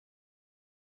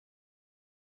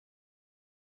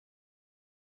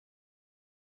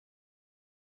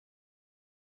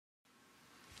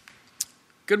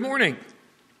Good morning.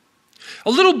 A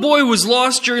little boy was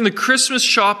lost during the Christmas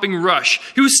shopping rush.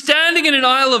 He was standing in an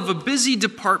aisle of a busy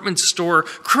department store,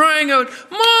 crying out,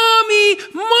 "Mommy,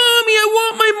 Mommy, I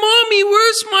want my mommy.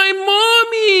 Where's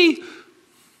my mommy?"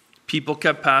 People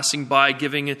kept passing by,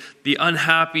 giving the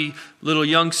unhappy little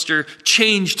youngster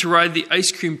change to ride the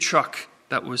ice cream truck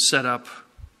that was set up.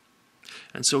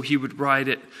 And so he would ride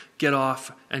it, get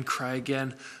off, and cry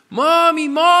again, "Mommy,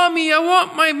 Mommy, I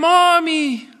want my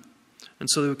mommy." And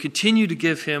so they would continue to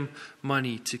give him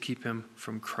money to keep him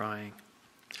from crying.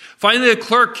 Finally, a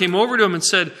clerk came over to him and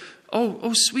said,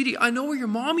 Oh, sweetie, I know where your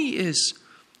mommy is.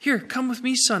 Here, come with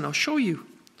me, son. I'll show you.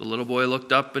 The little boy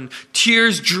looked up and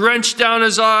tears drenched down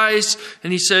his eyes.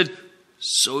 And he said,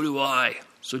 "So do I.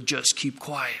 So just keep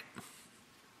quiet."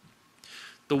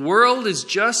 The world is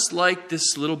just like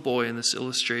this little boy in this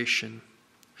illustration,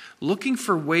 looking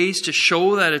for ways to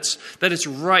show that it's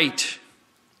right.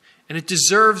 And it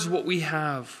deserves what we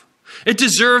have. It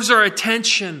deserves our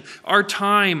attention, our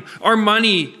time, our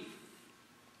money,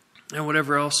 and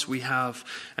whatever else we have,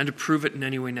 and to prove it in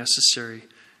any way necessary.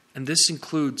 And this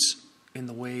includes in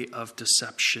the way of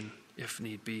deception, if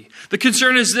need be. The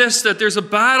concern is this, that there's a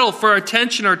battle for our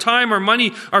attention, our time, our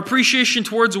money, our appreciation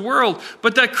towards the world,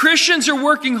 but that Christians are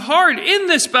working hard in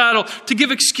this battle to give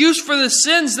excuse for the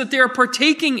sins that they are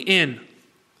partaking in.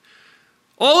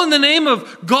 All in the name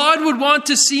of, God would want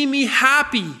to see me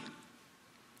happy.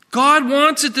 God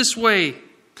wants it this way.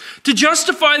 To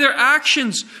justify their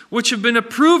actions, which have been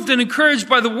approved and encouraged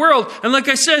by the world. And like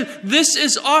I said, this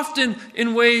is often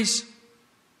in ways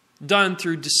done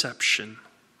through deception.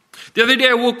 The other day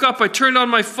I woke up, I turned on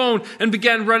my phone and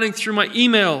began running through my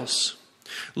emails.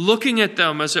 Looking at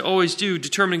them, as I always do,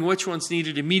 determining which ones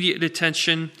needed immediate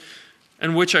attention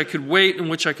and which I could wait and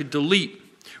which I could delete.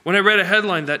 When I read a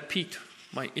headline that piqued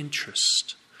my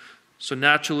interest. So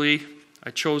naturally,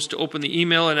 I chose to open the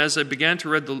email, and as I began to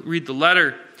read the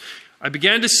letter, I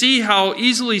began to see how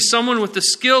easily someone with the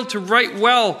skill to write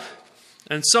well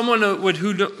and someone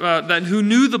who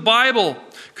knew the Bible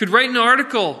could write an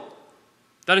article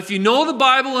that if you know the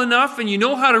Bible enough and you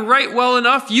know how to write well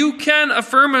enough, you can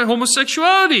affirm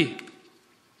homosexuality.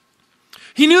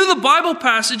 He knew the Bible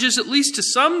passages, at least to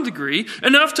some degree,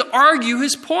 enough to argue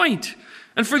his point.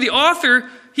 And for the author,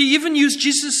 he even used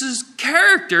Jesus'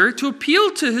 character to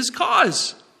appeal to his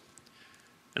cause.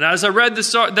 And as I read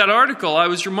that article, I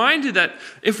was reminded that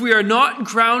if we are not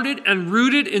grounded and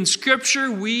rooted in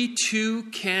Scripture, we too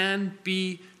can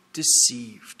be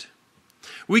deceived.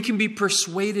 We can be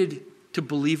persuaded to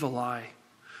believe a lie.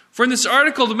 For in this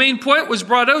article, the main point was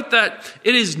brought out that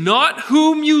it is not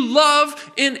whom you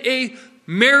love in a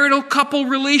marital couple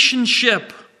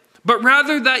relationship, but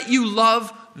rather that you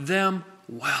love them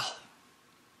well.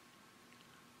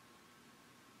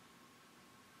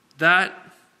 That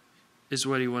is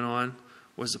what he went on,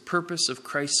 was the purpose of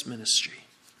Christ's ministry.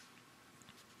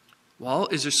 Well,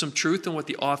 is there some truth in what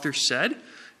the author said?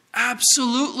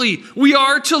 Absolutely. We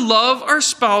are to love our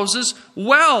spouses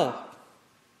well.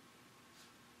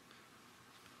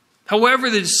 However,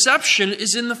 the deception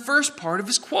is in the first part of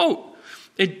his quote.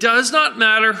 It does not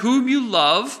matter whom you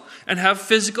love and have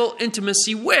physical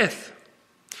intimacy with.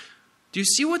 Do you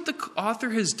see what the author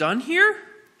has done here?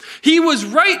 He was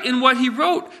right in what he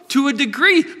wrote to a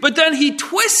degree, but then he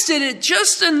twisted it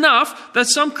just enough that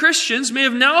some Christians may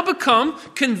have now become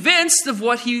convinced of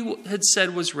what he had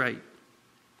said was right.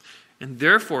 And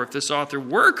therefore, if this author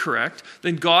were correct,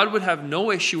 then God would have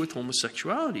no issue with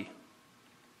homosexuality.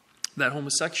 That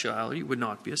homosexuality would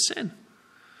not be a sin.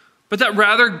 But that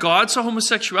rather God saw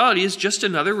homosexuality as just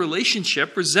another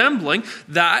relationship resembling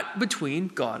that between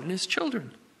God and his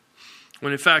children.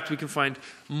 When in fact we can find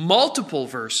multiple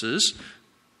verses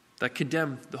that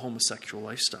condemn the homosexual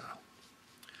lifestyle.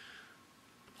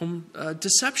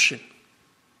 Deception.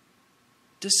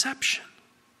 Deception.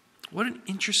 What an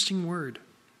interesting word.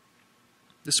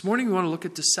 This morning we want to look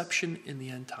at deception in the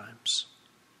end times.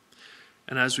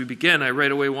 And as we begin, I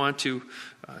right away want to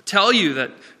tell you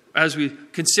that as we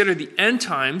consider the end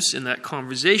times in that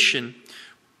conversation,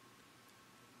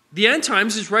 the end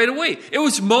times is right away. It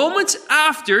was moments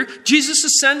after Jesus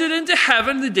ascended into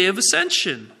heaven the day of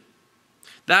ascension.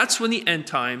 That's when the end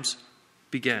times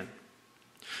began.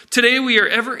 Today we are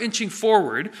ever inching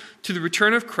forward to the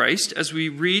return of Christ as we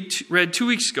read 2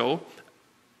 weeks ago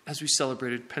as we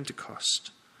celebrated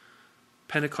Pentecost.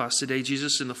 Pentecost, today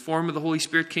Jesus in the form of the Holy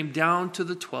Spirit came down to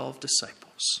the 12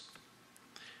 disciples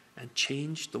and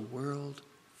changed the world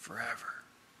forever.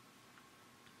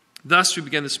 Thus, we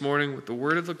begin this morning with the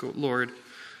word of the Lord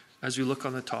as we look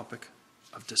on the topic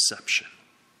of deception.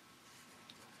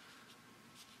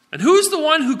 And who's the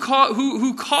one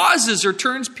who causes or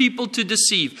turns people to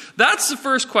deceive? That's the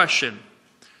first question.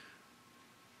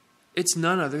 It's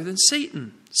none other than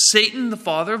Satan. Satan, the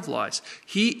father of lies.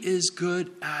 He is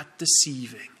good at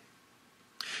deceiving.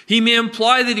 He may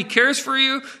imply that he cares for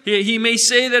you. He may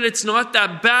say that it's not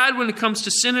that bad when it comes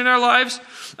to sin in our lives,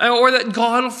 or that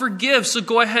God will forgive, so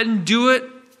go ahead and do it.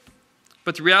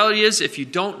 But the reality is, if you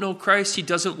don't know Christ, he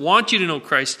doesn't want you to know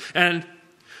Christ.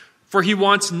 For he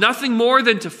wants nothing more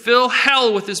than to fill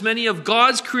hell with as many of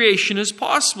God's creation as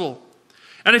possible.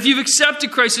 And if you've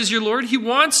accepted Christ as your Lord, he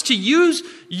wants to use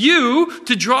you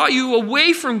to draw you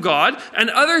away from God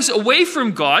and others away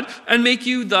from God and make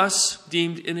you thus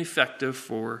deemed ineffective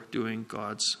for doing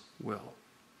God's will.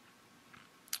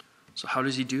 So how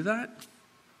does he do that?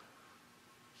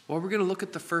 Well, we're going to look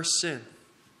at the first sin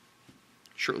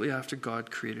shortly after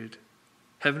God created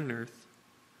heaven and earth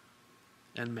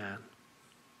and man.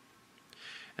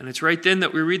 And it's right then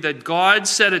that we read that God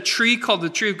set a tree called the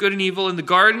tree of good and evil in the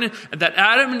garden, and that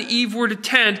Adam and Eve were to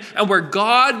tend, and where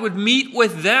God would meet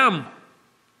with them,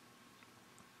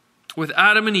 with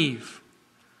Adam and Eve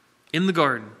in the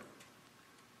garden.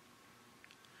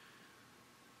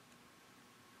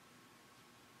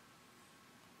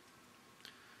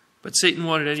 But Satan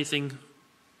wanted anything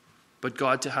but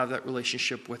God to have that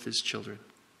relationship with his children.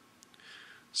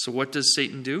 So what does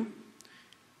Satan do?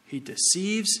 He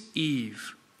deceives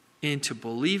Eve into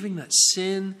believing that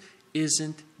sin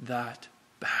isn't that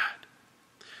bad.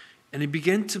 And he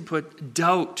began to put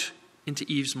doubt into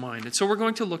Eve's mind. And so we're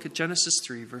going to look at Genesis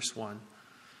 3, verse 1b.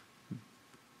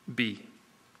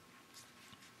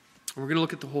 We're going to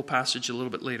look at the whole passage a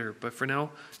little bit later. But for now,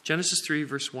 Genesis 3,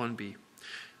 verse 1b.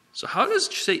 So how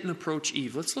does Satan approach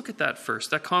Eve? Let's look at that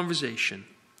first, that conversation.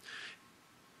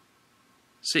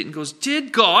 Satan goes,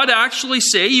 did God actually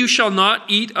say you shall not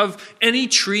eat of any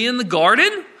tree in the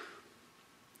garden?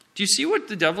 Do you see what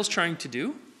the devil's trying to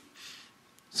do?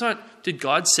 It's not, did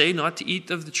God say not to eat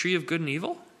of the tree of good and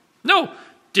evil? No.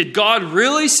 Did God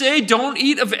really say don't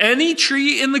eat of any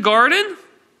tree in the garden?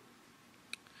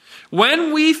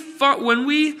 When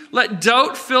we let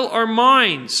doubt fill our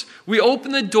minds, we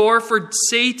open the door for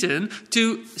Satan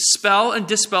to spell and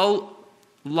dispel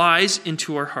lies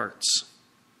into our hearts.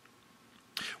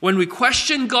 When we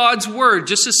question God's word,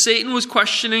 just as Satan was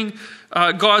questioning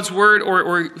God's word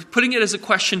or putting it as a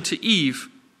question to Eve,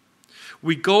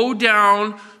 we go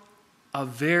down a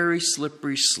very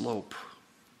slippery slope,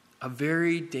 a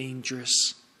very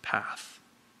dangerous path.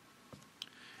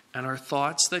 And our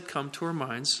thoughts that come to our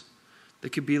minds, they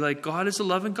could be like, God is a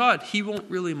loving God. He won't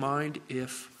really mind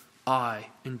if I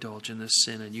indulge in this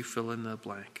sin, and you fill in the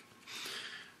blank.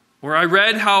 Or I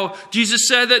read how Jesus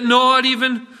said that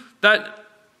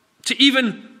to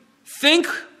even think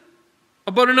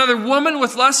about another woman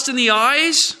with lust in the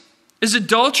eyes is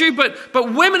adultery, but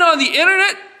women on the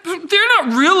internet, they're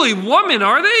not really women,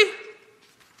 are they?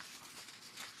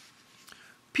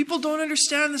 People don't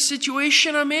understand the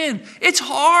situation I'm in. It's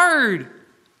hard.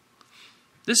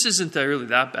 This isn't really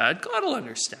that bad. God will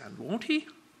understand, won't he?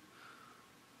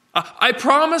 I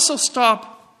promise I'll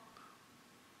stop.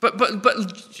 But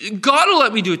God will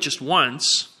let me do it just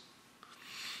once.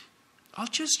 I'll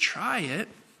just try it.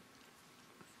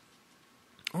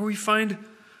 Or we find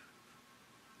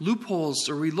loopholes,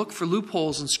 or we look for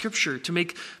loopholes in Scripture to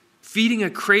make feeding a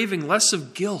craving less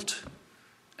of guilt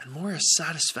and more of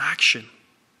satisfaction.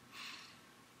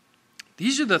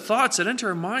 These are the thoughts that enter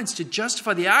our minds to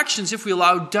justify the actions if we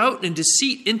allow doubt and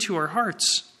deceit into our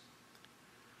hearts.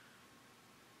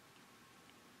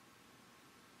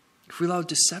 If we allow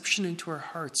deception into our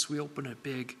hearts, we open a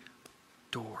big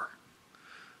door.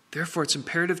 Therefore, it's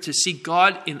imperative to seek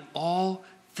God in all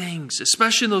things,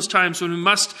 especially in those times when we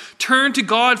must turn to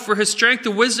God for his strength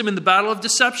and wisdom in the battle of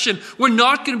deception. We're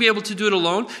not going to be able to do it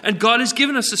alone, and God has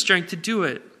given us the strength to do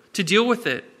it, to deal with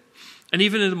it, and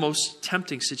even in the most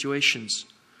tempting situations.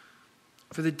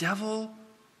 For the devil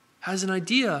has an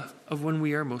idea of when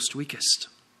we are most weakest.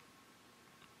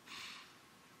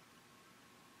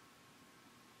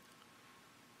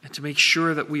 And to make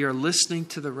sure that we are listening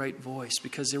to the right voice,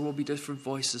 because there will be different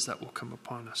voices that will come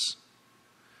upon us.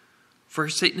 For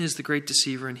Satan is the great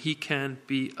deceiver, and he can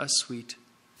be a sweet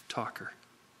talker.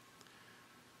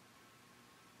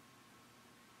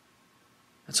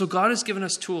 And so God has given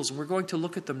us tools, and we're going to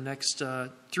look at them next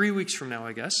 3 weeks from now,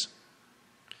 I guess,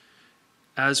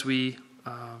 as we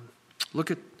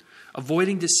look at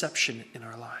avoiding deception in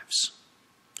our lives.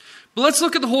 But let's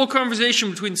look at the whole conversation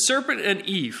between the serpent and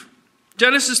Eve.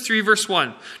 Genesis 3, verse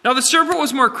 1. Now the serpent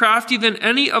was more crafty than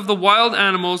any of the wild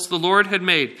animals the Lord had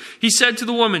made. He said to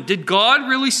the woman, did God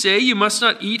really say you must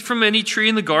not eat from any tree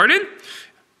in the garden?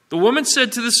 The woman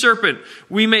said to the serpent,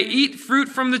 "We may eat fruit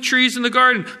from the trees in the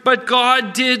garden, but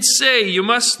God did say, you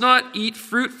must not eat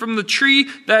fruit from the tree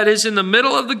that is in the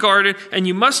middle of the garden, and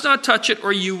you must not touch it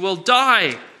or you will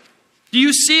die." Do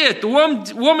you see it?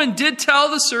 The woman did tell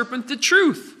the serpent the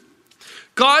truth.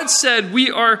 God said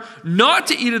we are not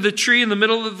to eat of the tree in the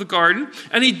middle of the garden,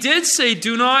 and he did say,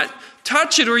 do not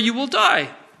touch it or you will die.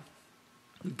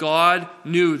 God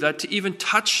knew that to even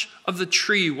touch of the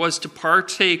tree was to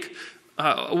partake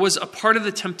was a part of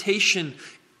the temptation.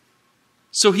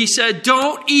 So he said,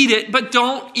 don't eat it, but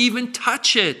don't even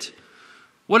touch it.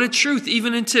 What a truth,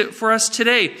 even for us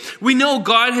today. We know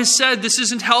God has said this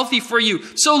isn't healthy for you,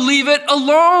 so leave it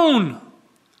alone.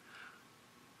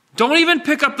 Don't even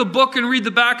pick up the book and read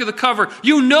the back of the cover.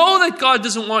 You know that God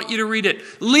doesn't want you to read it.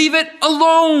 Leave it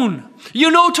alone. You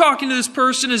know talking to this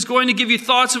person is going to give you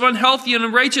thoughts of unhealthy and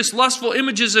unrighteous, lustful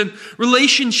images and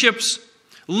relationships.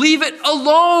 Leave it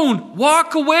alone.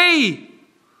 Walk away.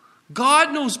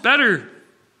 God knows better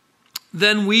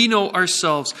than we know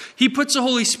ourselves. He puts the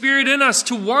Holy Spirit in us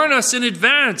to warn us in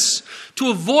advance, to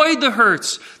avoid the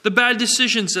hurts, the bad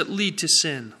decisions that lead to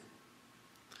sin.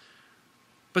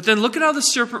 But then look at how the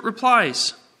serpent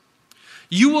replies.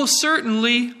 You will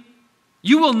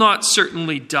not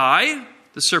certainly die,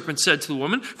 the serpent said to the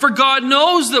woman, for God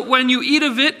knows that when you eat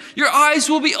of it, your eyes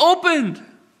will be opened,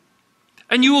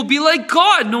 and you will be like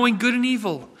God, knowing good and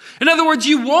evil. In other words,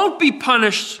 you won't be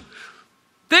punished.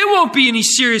 There won't be any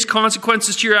serious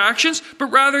consequences to your actions, but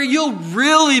rather you'll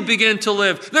really begin to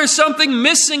live. There's something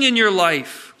missing in your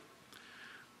life.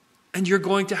 And you're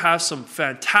going to have some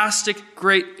fantastic,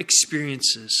 great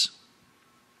experiences.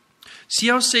 See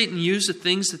how Satan used the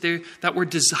things that were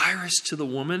desirous to the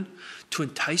woman to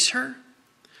entice her?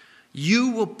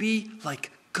 You will be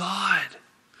like God.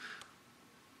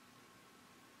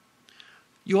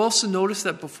 You also notice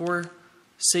that before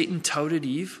Satan touted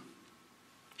Eve,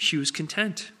 she was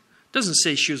content. It doesn't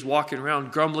say she was walking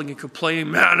around grumbling and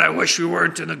complaining, man, I wish we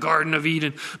weren't in the Garden of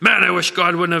Eden. Man, I wish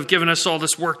God wouldn't have given us all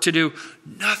this work to do.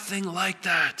 Nothing like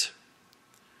that.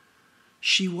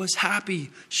 She was happy.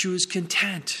 She was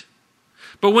content.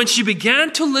 But when she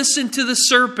began to listen to the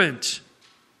serpent,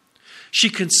 she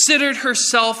considered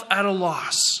herself at a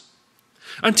loss.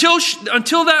 Until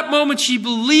that moment, she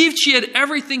believed she had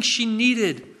everything she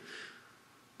needed.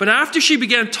 But after she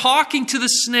began talking to the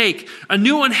snake, a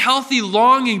new unhealthy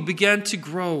longing began to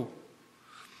grow.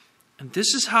 And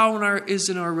this is how it is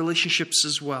in our relationships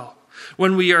as well.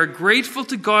 When we are grateful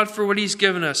to God for what he's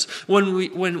given us, when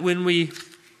we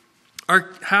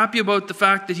are happy about the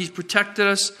fact that he's protected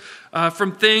us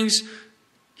from things,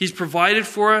 he's provided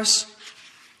for us,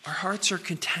 our hearts are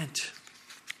content.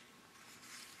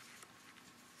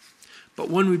 But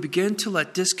when we begin to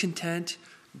let discontent,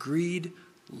 greed,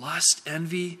 lust,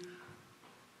 envy,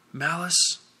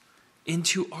 malice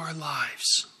into our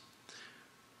lives,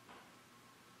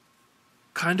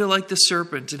 kind of like the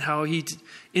serpent and how he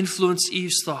influenced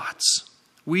Eve's thoughts,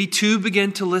 we too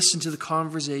begin to listen to the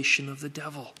conversation of the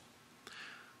devil.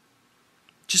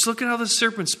 Just look at how the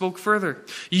serpent spoke further.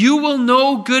 You will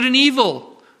know good and evil.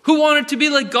 Who wanted to be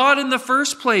like God in the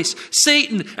first place?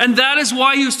 Satan. And that is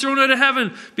why he was thrown out of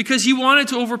heaven, because he wanted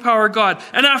to overpower God.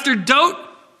 And after doubt,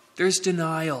 there's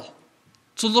denial.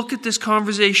 So look at this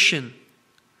conversation.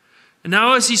 And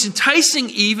now as he's enticing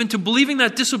Eve into believing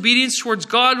that disobedience towards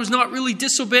God was not really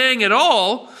disobeying at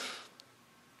all,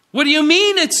 what do you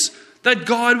mean it's that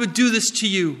God would do this to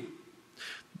you?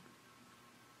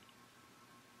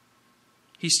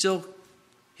 He's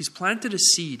planted a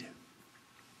seed.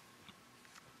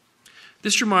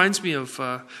 This reminds me of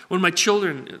when my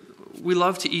children, we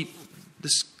love to eat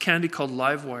this candy called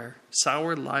live wire,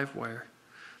 sour live wire.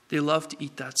 They love to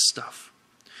eat that stuff.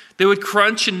 They would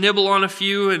crunch and nibble on a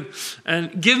few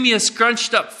and give me a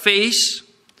scrunched up face.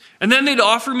 And then they'd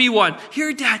offer me one.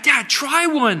 Here, Dad, try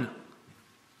one.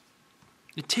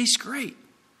 It tastes great.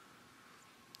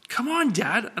 Come on,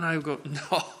 Dad. And I would go,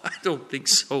 no, I don't think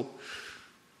so.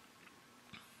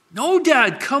 No,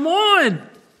 Dad, come on.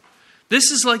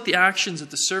 This is like the actions that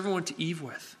the servant went to Eve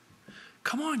with.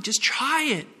 Come on, just try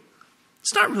it.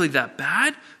 It's not really that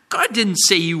bad. God didn't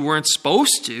say you weren't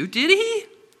supposed to, did he?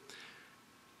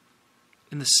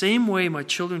 In the same way my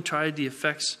children to hide the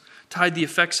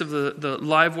effects of the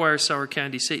live wire sour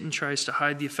candy, Satan tries to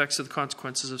hide the effects of the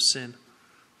consequences of sin.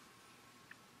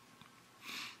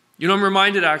 You know, I'm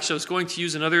reminded, actually, I was going to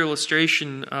use another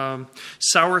illustration,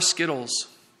 sour Skittles.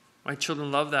 My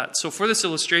children love that. So for this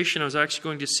illustration, I was actually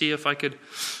going to see if I could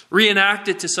reenact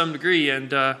it to some degree.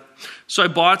 And so I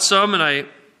bought some, and I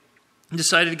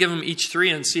decided to give them each 3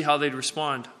 and see how they'd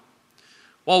respond.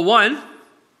 Well, one,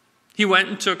 he went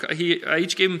and I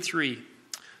each gave him 3.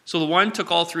 So the one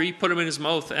took all three, put them in his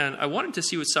mouth, and I wanted to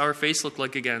see what sour face looked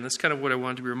like again. That's kind of what I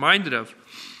wanted to be reminded of.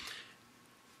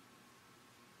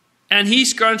 And he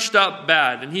scrunched up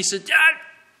bad. And he said, Dad,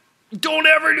 don't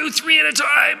ever do 3 at a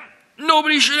time.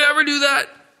 Nobody should ever do that.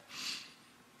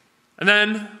 And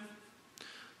then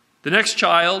the next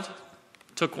child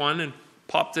took one and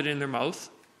popped it in their mouth.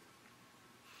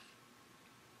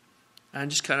 And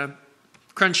just kind of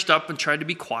crunched up and tried to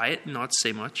be quiet and not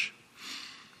say much.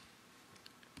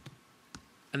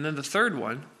 And then the third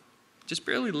one just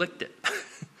barely licked it.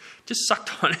 Just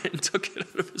sucked on it and took it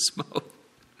out of his mouth.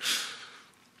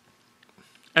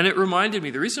 And it reminded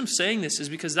me, the reason I'm saying this is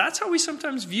because that's how we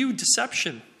sometimes view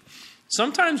deception.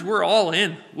 Sometimes we're all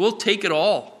in. We'll take it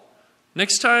all.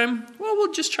 Next time, well,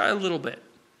 we'll just try a little bit.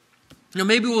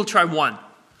 Maybe we'll try one.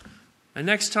 And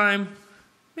next time,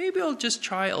 maybe I'll just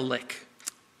try a lick.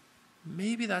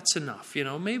 Maybe that's enough,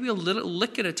 maybe a little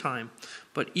lick at a time.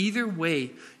 But either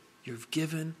way, you've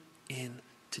given in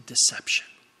to deception.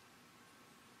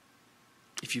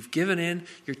 If you've given in,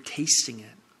 you're tasting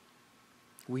it.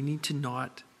 We need to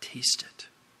not taste it.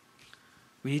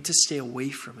 We need to stay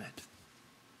away from it.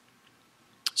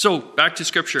 So, back to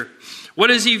Scripture. What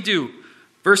does Eve do?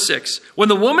 Verse 6. When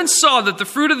the woman saw that the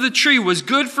fruit of the tree was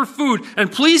good for food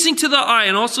and pleasing to the eye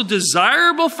and also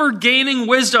desirable for gaining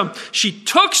wisdom, she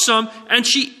took some and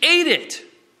she ate it.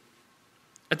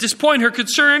 At this point, her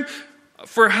concern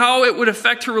for how it would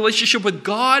affect her relationship with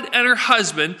God and her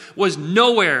husband was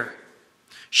nowhere.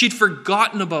 She'd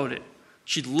forgotten about it.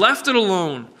 She'd left it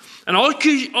alone. And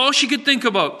all she could think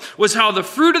about was how the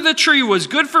fruit of the tree was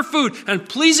good for food and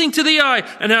pleasing to the eye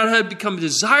and how it had become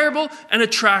desirable and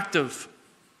attractive.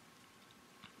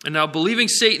 And now, believing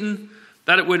Satan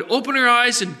that it would open her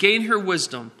eyes and gain her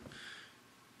wisdom,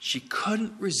 she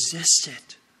couldn't resist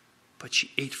it, but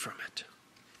she ate from it.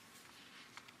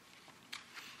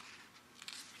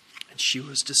 And she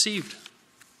was deceived.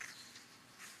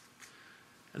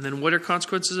 And then what are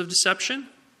consequences of deception?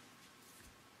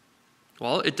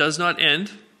 Well, it does not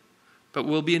end, but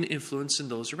will be an influence in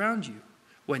those around you.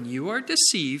 When you are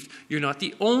deceived, you're not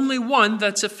the only one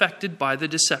that's affected by the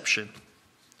deception.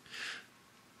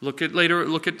 Look at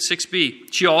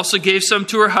 6b. She also gave some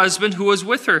to her husband who was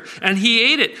with her, and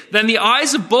he ate it. Then the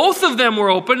eyes of both of them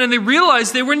were opened, and they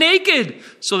realized they were naked.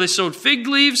 So they sewed fig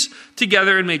leaves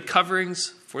together and made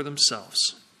coverings for themselves.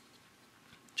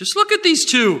 Just look at these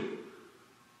two.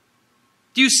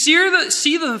 Do you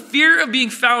see the fear of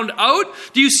being found out?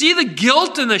 Do you see the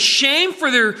guilt and the shame for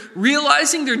their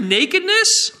realizing their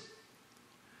nakedness?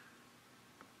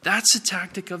 That's a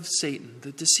tactic of Satan,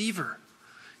 the deceiver.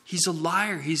 He's a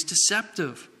liar. He's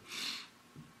deceptive,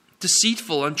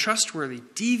 deceitful, untrustworthy,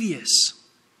 devious.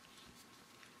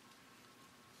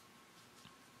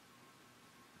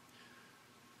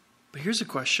 But here's a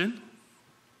question.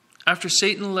 After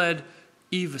Satan led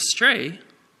Eve astray,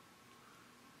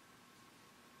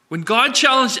 when God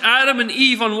challenged Adam and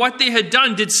Eve on what they had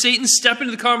done, did Satan step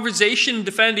into the conversation and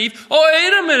defend Eve? Oh,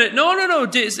 wait a minute.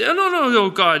 No,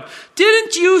 God.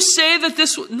 Didn't you say that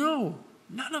this was... No,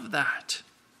 none of that.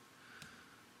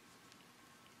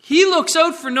 He looks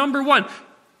out for number one.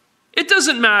 It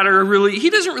doesn't matter really. He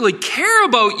doesn't really care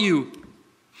about you.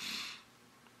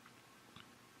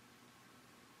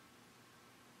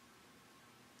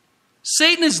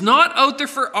 Satan is not out there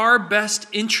for our best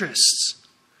interests.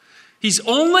 He's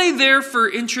only there for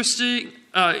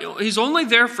he's only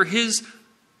there for his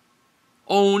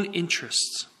own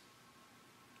interests.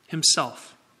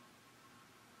 Himself.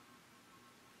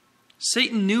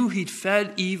 Satan knew he'd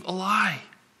fed Eve a lie.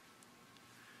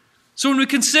 So when we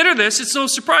consider this, it's no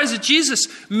surprise that Jesus,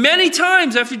 many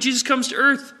times after Jesus comes to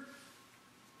earth,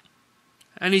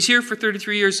 and he's here for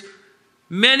 33 years,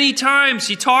 many times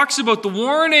he talks about the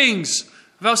warnings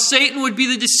of how Satan would be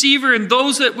the deceiver and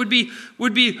those that would be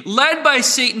led by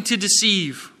Satan to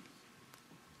deceive.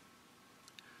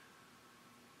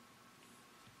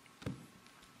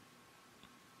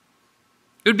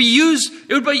 It would be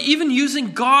even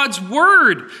using God's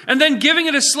word and then giving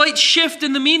it a slight shift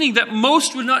in the meaning that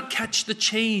most would not catch the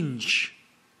change.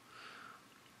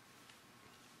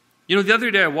 The other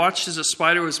day I watched as a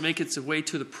spider was making its way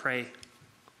to the prey.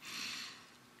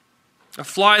 A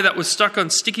fly that was stuck on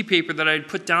sticky paper that I had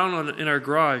put down in our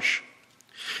garage.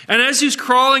 And as he was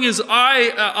crawling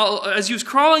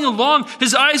along,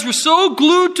 his eyes were so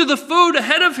glued to the food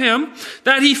ahead of him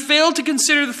that he failed to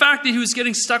consider the fact that he was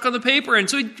getting stuck on the paper. And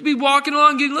so he'd be walking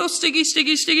along, getting a little sticky.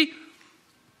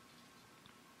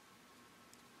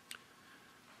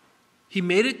 He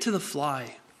made it to the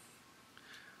fly,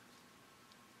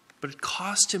 but it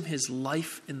cost him his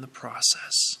life in the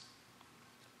process.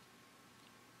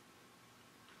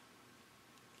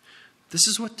 This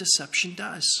is what deception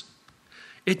does.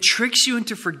 It tricks you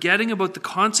into forgetting about the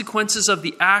consequences of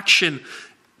the action,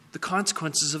 the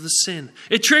consequences of the sin.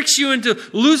 It tricks you into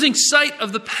losing sight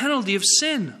of the penalty of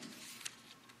sin.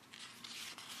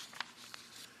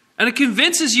 And it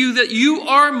convinces you that you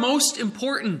are most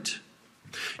important.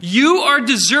 You are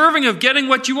deserving of getting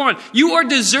what you want. You are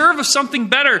deserve of something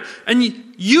better. And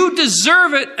you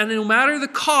deserve it, and no matter the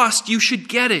cost, you should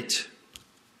get it.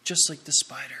 Just like the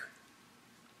spider.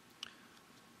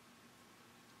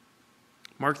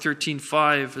 Mark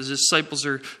 13:5, as his disciples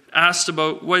are asked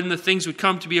about when the things would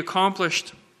come to be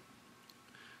accomplished,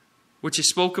 which he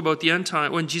spoke about the end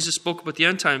time, when Jesus spoke about the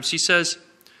end times, he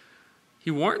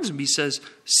warns them, he says,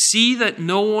 "See that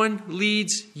no one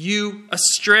leads you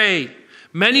astray.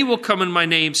 Many will come in my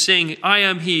name, saying, 'I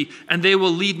am he,' and they will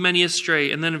lead many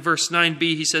astray." And then in verse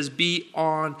 9b, he says, "Be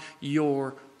on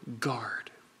your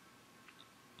guard."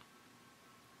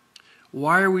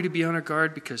 Why are we to be on our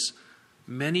guard? Because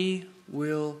many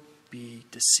will be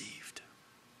deceived.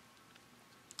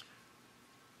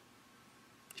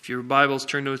 If your Bibles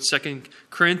turn to 2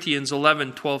 Corinthians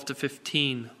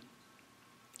 11:12-15.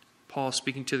 Paul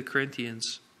speaking to the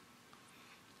Corinthians.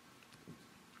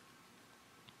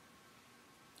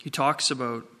 He talks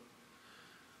about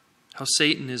how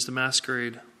Satan is the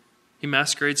masquerade. He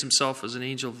masquerades himself as an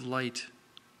angel of light.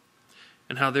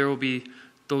 And how there will be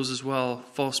those as well,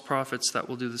 false prophets, that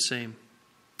will do the same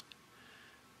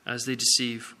as they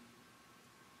deceive.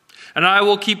 "And I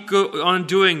will keep on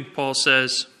doing," Paul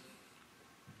says.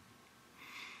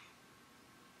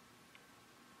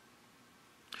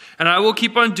 "And I will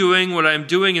keep on doing what I am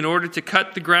doing in order to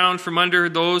cut the ground from under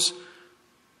those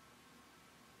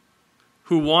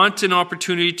who want an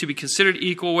opportunity to be considered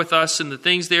equal with us in the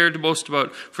things they are to boast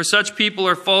about. For such people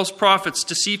are false prophets,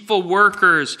 deceitful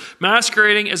workers,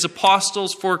 masquerading as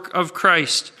apostles of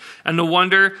Christ. And no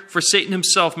wonder, for Satan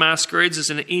himself masquerades as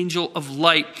an angel of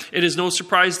light. It is no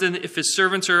surprise then if his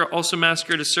servants are also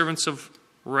masqueraded as servants of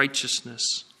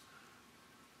righteousness."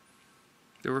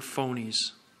 They were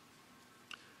phonies.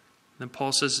 Then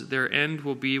Paul says that their end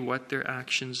will be what their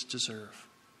actions deserve.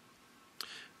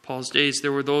 Paul's days,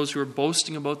 there were those who were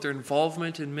boasting about their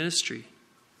involvement in ministry.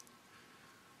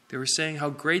 They were saying how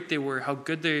great they were, how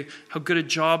good a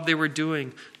job they were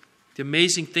doing, the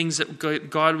amazing things that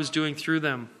God was doing through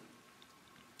them.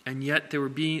 And yet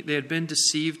they had been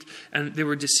deceived, and they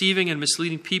were deceiving and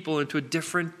misleading people into a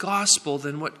different gospel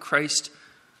than what Christ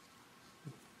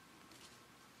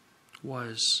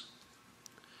was.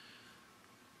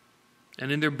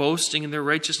 And in their boasting and their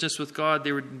righteousness with God,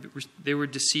 they were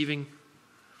deceiving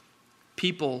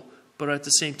people, but at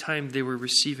the same time they were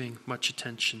receiving much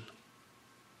attention.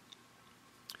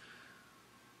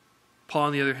 Paul,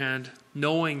 on the other hand,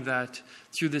 knowing that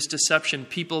through this deception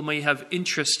people may have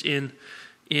interest in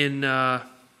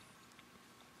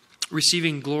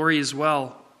receiving glory as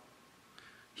well,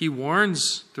 he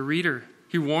warns the reader.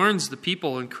 He warns the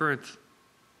people in Corinth.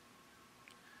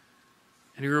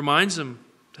 And he reminds them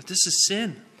that this is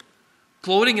sin.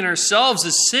 Gloating in ourselves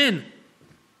is sin.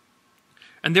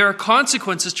 And there are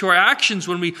consequences to our actions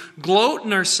when we gloat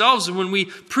in ourselves and when we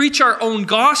preach our own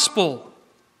gospel.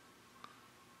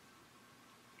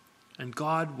 And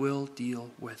God will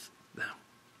deal with them.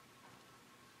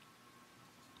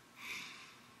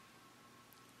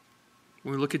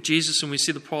 When we look at Jesus and we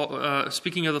see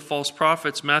speaking of the false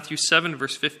prophets, Matthew 7,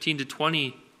 verse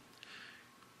 15-20,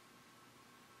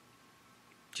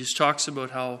 Jesus talks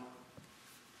about how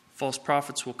false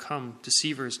prophets will come,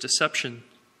 deceivers, deception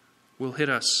will hit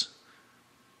us.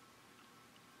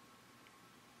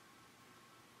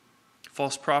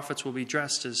 False prophets will be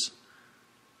dressed as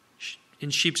in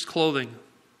sheep's clothing,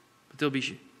 but they'll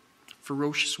be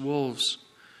ferocious wolves.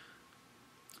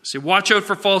 Say, watch out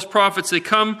for false prophets. They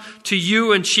come to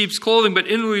you in sheep's clothing, but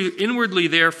inwardly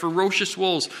they are ferocious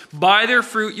wolves. By their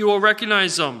fruit you will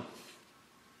recognize them.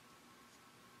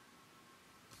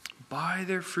 By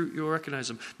their fruit you will recognize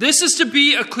them. This is to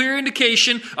be a clear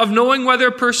indication of knowing whether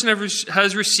a person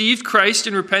has received Christ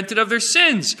and repented of their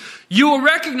sins. You will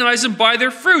recognize them by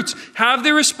their fruits. How have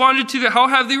they responded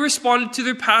to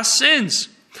their past sins?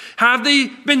 Have they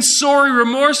been sorry,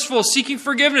 remorseful, seeking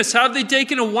forgiveness? Have they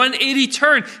taken a 180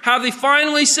 turn? Have they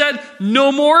finally said,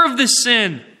 no more of this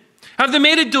sin? Have they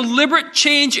made a deliberate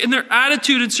change in their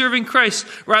attitude in serving Christ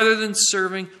rather than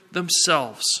serving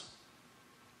themselves?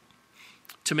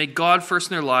 To make God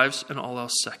first in their lives and all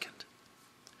else second.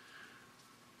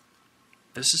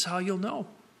 This is how you'll know.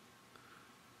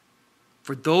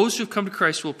 For those who have come to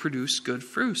Christ will produce good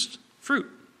fruit.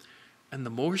 And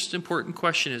the most important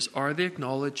question is, are they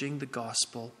acknowledging the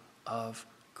gospel of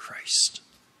Christ?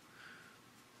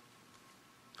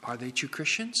 Are they true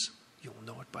Christians? You will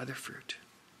know it by their fruit.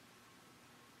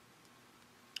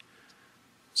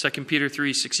 2 Peter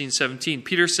 3:16-17.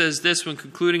 Peter says this when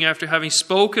concluding after having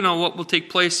spoken on what will take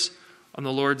place on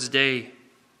the Lord's day.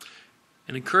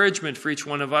 An encouragement for each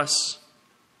one of us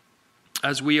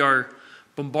as we are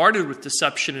bombarded with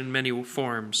deception in many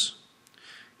forms.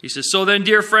 He says, so then,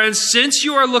 dear friends, since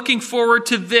you are looking forward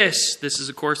to this is,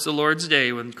 of course, the Lord's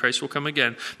day when Christ will come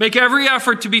again, make every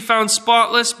effort to be found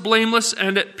spotless, blameless,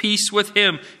 and at peace with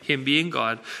Him, Him being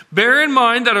God. Bear in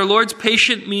mind that our Lord's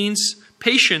patience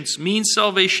means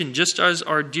salvation, just as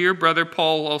our dear brother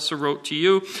Paul also wrote to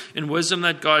you in wisdom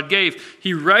that God gave.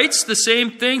 He writes the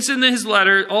same things in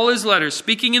all his letters,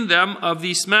 speaking in them of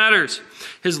these matters.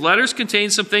 His letters contain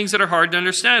some things that are hard to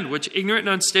understand, which ignorant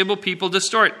and unstable people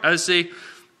distort, as they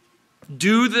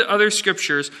do the other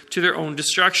scriptures to their own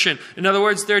destruction. In other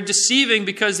words, they're deceiving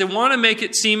because they want to make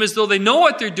it seem as though they know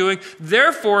what they're doing.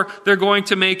 Therefore, they're going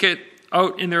to make it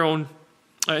out in their own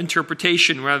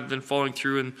interpretation rather than following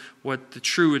through in what the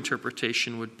true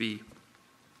interpretation would be.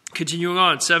 Continuing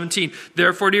on, 17.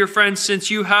 Therefore, dear friends, since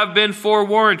you have been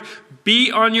forewarned, be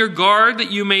on your guard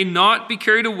that you may not be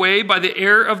carried away by the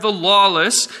error of the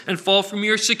lawless and fall from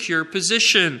your secure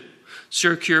position.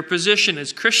 Secure position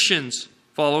as Christians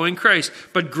following Christ.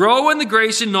 But grow in the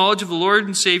grace and knowledge of the Lord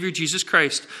and Savior Jesus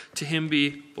Christ. To Him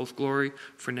be both glory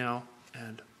for now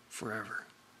and forever.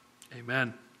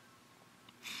 Amen.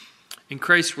 In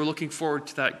Christ, we're looking forward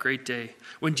to that great day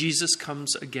when Jesus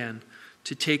comes again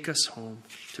to take us home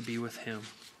to be with Him.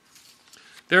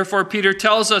 Therefore, Peter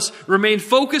tells us, remain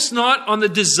focused not on the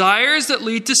desires that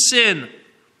lead to sin.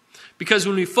 Because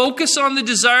when we focus on the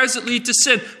desires that lead to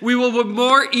sin, we will be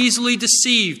more easily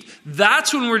deceived.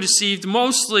 That's when we're deceived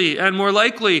mostly and more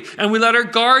likely. And we let our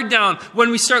guard down when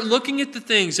we start looking at the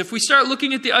things. If we start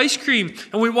looking at the ice cream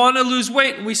and we want to lose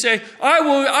weight and we say,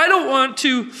 I don't want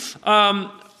to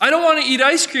eat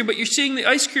ice cream, but you're seeing the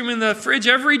ice cream in the fridge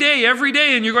every day,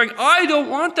 and you're going, I don't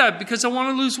want that because I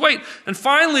want to lose weight. And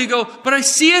finally you go, but I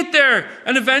see it there.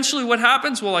 And eventually what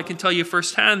happens? Well, I can tell you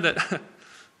firsthand that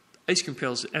ice cream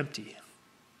pail is empty.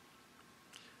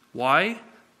 Why?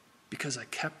 Because I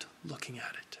kept looking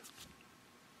at it.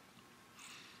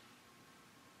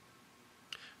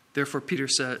 Therefore, Peter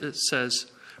says,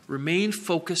 remain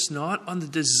focused not on the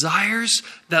desires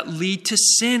that lead to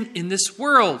sin in this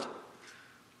world,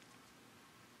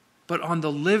 but on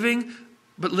living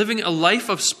a life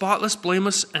of spotless,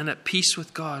 blameless, and at peace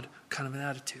with God kind of an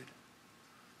attitude.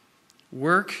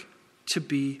 Work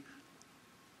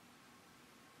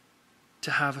to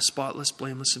have a spotless,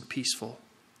 blameless, and peaceful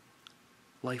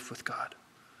life with God.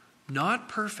 Not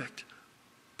perfect,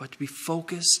 but to be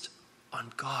focused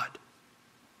on God.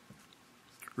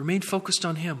 Remain focused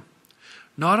on Him,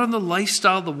 not on the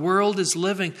lifestyle the world is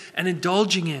living and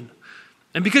indulging in.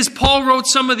 And because Paul wrote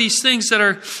some of these things that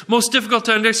are most difficult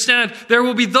to understand, there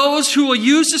will be those who will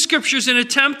use the scriptures and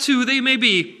attempt to, they may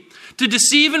be, to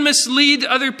deceive and mislead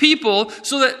other people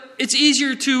so that it's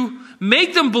easier to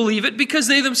make them believe it because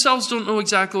they themselves don't know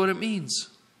exactly what it means.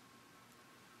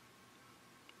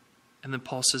 And then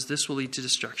Paul says this will lead to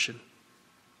destruction.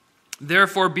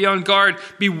 Therefore, be on guard,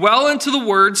 be well into the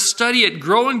word, study it,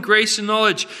 grow in grace and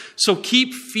knowledge. So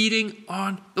keep feeding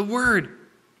on the word.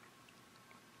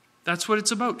 That's what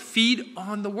it's about. Feed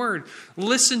on the word.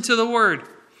 Listen to the word.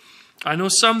 I know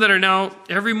some that are now,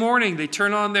 every morning, they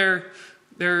turn on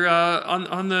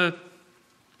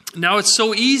now it's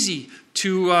so easy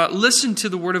to listen to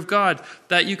the word of God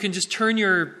that you can just turn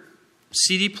your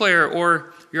CD player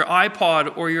or your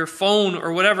iPod or your phone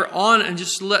or whatever on and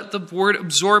just let the word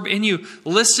absorb in you.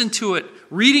 Listen to it.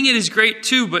 Reading it is great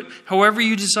too, but however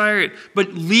you desire it. But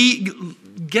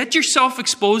get yourself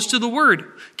exposed to the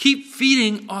word. Keep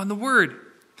feeding on the word.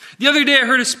 The other day I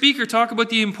heard a speaker talk about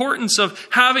the importance of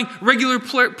having regular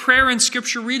prayer and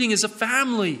scripture reading as a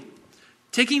family.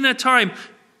 Taking that time.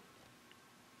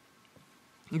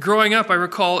 Growing up, I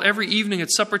recall every evening at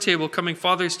supper table coming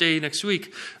Father's Day next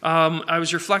week, I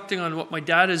was reflecting on what my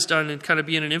dad has done and kind of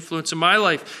being an influence in my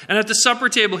life. And at the supper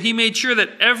table, he made sure that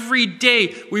every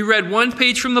day we read one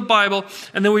page from the Bible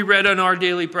and then we read on Our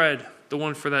Daily Bread, the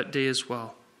one for that day as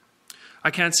well.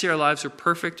 I can't say our lives are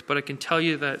perfect, but I can tell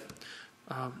you that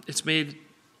it's made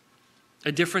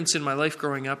a difference in my life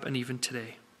growing up and even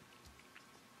today.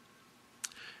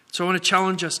 So I want to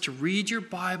challenge us to read your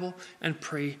Bible and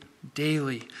pray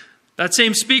daily. That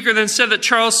same speaker then said that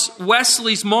Charles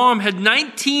Wesley's mom had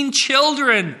 19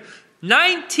 children.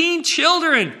 19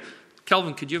 children!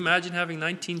 Kelvin, could you imagine having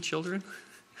 19 children?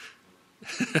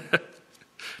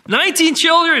 19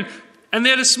 children! And they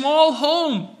had a small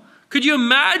home Could you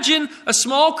imagine a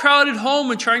small crowded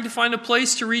home and trying to find a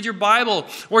place to read your Bible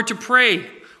or to pray?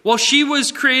 Well, she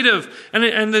was creative.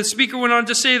 And the speaker went on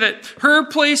to say that her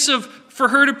place for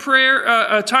her to prayer,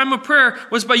 a time of prayer,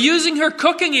 was by using her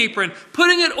cooking apron,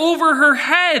 putting it over her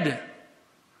head.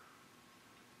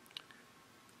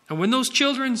 And when those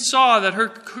children saw that her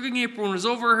cooking apron was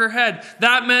over her head,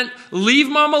 that meant leave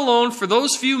mom alone for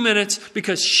those few minutes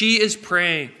because she is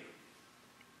praying.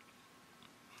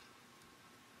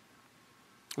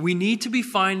 We need to be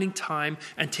finding time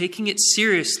and taking it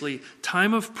seriously,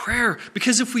 time of prayer,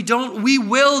 because if we don't, we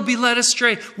will be led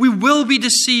astray. We will be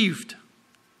deceived.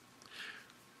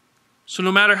 So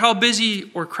no matter how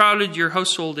busy or crowded your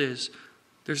household is,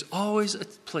 there's always a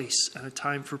place and a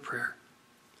time for prayer.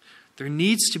 There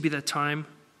needs to be that time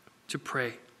to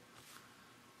pray.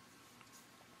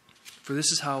 For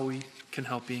this is how we can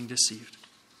help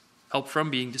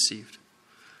from being deceived.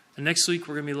 And next week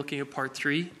we're going to be looking at part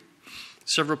 3,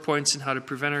 several points in how to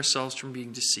prevent ourselves from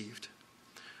being deceived.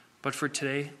 But for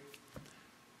today,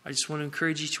 I just want to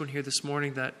encourage each one here this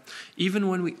morning that even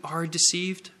when we are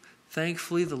deceived,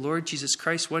 thankfully the Lord Jesus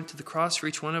Christ went to the cross for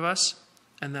each one of us.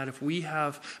 And that if we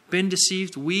have been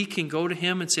deceived, we can go to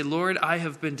him and say, Lord, I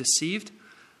have been deceived,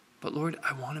 but Lord,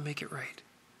 I want to make it right.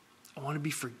 I want to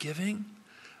be forgiving.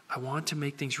 I want to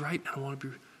make things right. And I want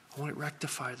it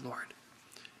rectified, Lord.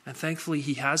 And thankfully,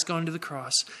 he has gone to the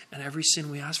cross, and every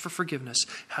sin we ask for forgiveness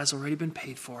has already been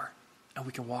paid for. And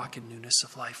we can walk in newness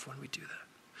of life when we do that.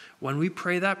 When we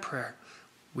pray that prayer,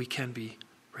 we can be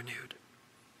renewed.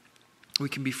 We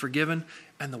can be forgiven,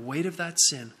 and the weight of that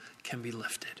sin can be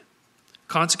lifted.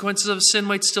 Consequences of sin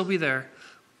might still be there,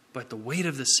 but the weight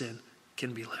of the sin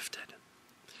can be lifted.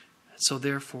 And so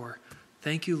therefore,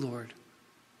 thank you, Lord,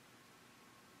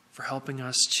 for helping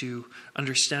us to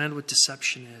understand what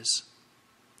deception is.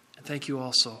 And thank you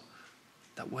also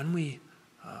that when we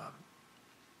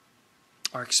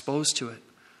are exposed to it,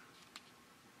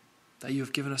 that you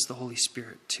have given us the Holy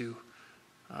Spirit to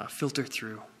filter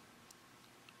through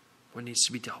what needs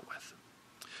to be dealt with.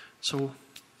 So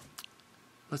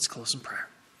let's close in prayer.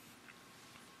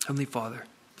 Heavenly Father,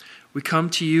 we come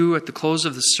to you at the close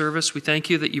of the service. We thank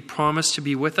you that you promise to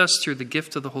be with us through the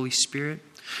gift of the Holy Spirit.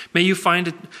 May we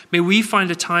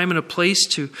find a time and a place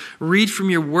to read from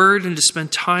your word and to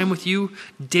spend time with you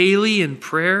daily in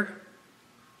prayer.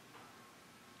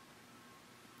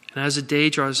 And as the day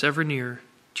draws ever nearer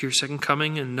to your second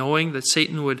coming, and knowing that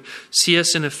Satan would see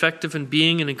us ineffective in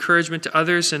being an encouragement to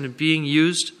others and in being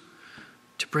used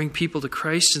to bring people to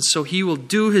Christ, and so he will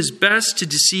do his best to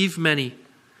deceive many.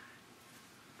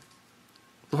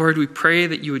 Lord, we pray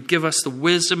that you would give us the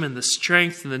wisdom and the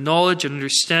strength and the knowledge and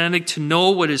understanding to know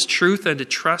what is truth and to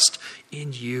trust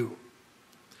in you.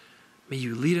 May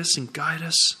you lead us and guide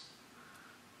us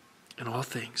in all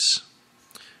things.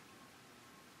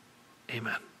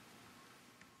 Amen.